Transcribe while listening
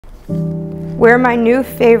We're my new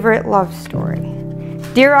favorite love story.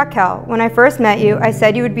 Dear Raquel, when I first met you, I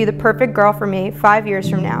said you would be the perfect girl for me 5 years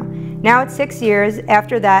from now. Now it's 6 years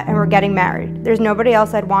after that and we're getting married. There's nobody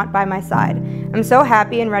else I'd want by my side. I'm so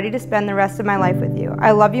happy and ready to spend the rest of my life with you.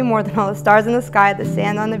 I love you more than all the stars in the sky, the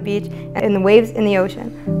sand on the beach, and the waves in the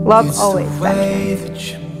ocean. Love always, It's the way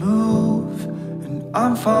that you move, and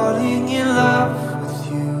I'm falling in love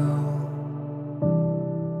with you.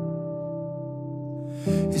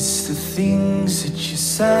 It's the things that you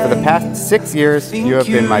say. For the past 6 years, you have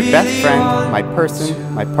been my best friend, my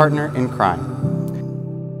person, my partner in crime.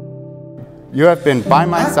 You have been by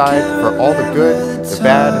my side for all the good, the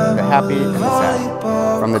bad, the happy, and the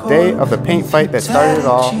sad. From the day of the paint fight that started it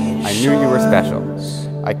all, I knew you were special.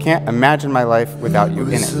 I can't imagine my life without you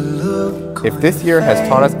in it. If this year has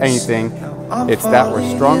taught us anything, it's that we're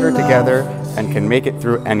stronger together and can make it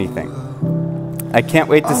through anything. I can't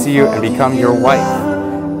wait to see you and become your wife.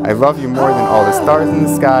 I love you more than all the stars in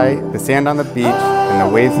the sky, the sand on the beach, and the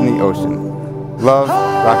waves in the ocean. Love,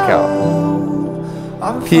 Raquel.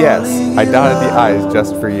 P.S. I dotted the I's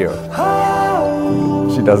just for you.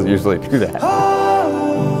 She doesn't usually do that.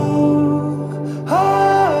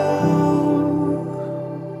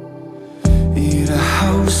 In a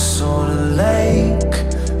house on a lake,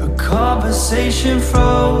 a conversation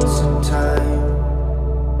frozen time.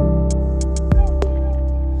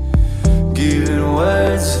 Giving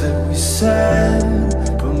words that we said,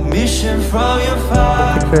 permission from your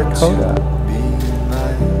father to be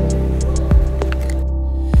mine.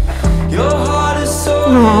 Your heart is so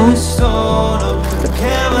stone up the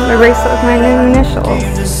camera. My bracelet with my new initials.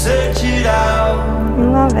 Came to search it out. I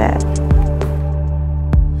love it.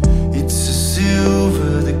 It's a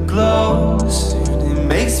silver that glows, and it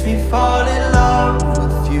makes me fall in love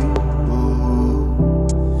with you.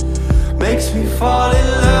 Makes me fall in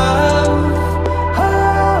love.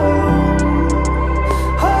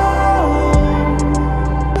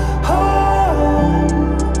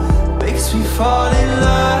 Makes me fall in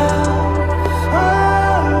love.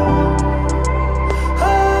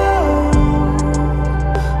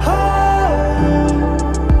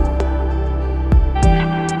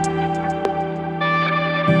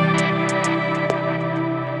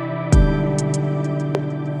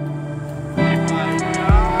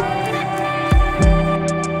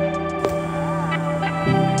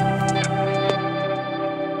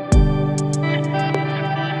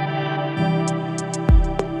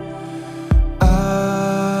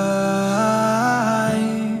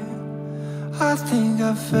 I think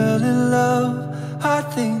I fell in love. I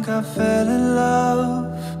think I fell in love.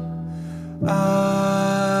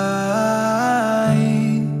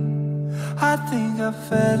 I think I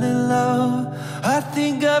fell in love. I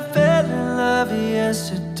think I fell in love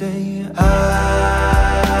yesterday. I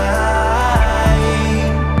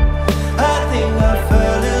think I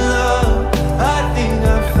fell in love. I think I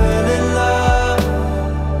fell in love.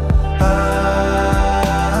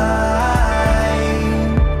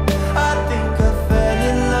 I think I fell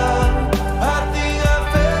in love. I think I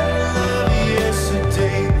fell in love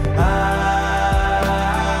yesterday.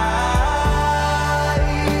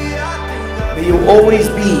 May you always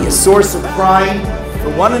be a source of pride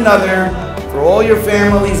for one another, for all your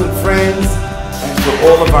families and friends, and for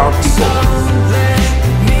all of our people.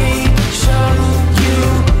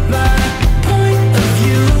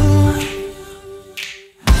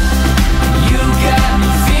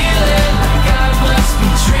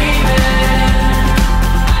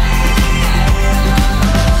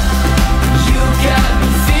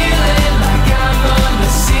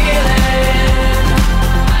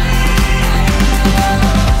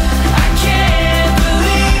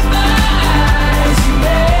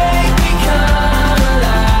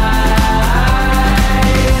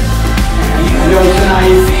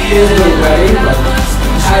 Is the wedding, but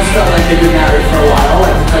has felt like they've been married for a while,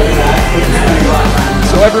 I can tell you that.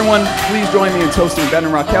 So everyone, please join me in toasting Ben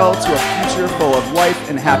and Raquel to a future full of life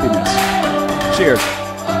and happiness. Cheers.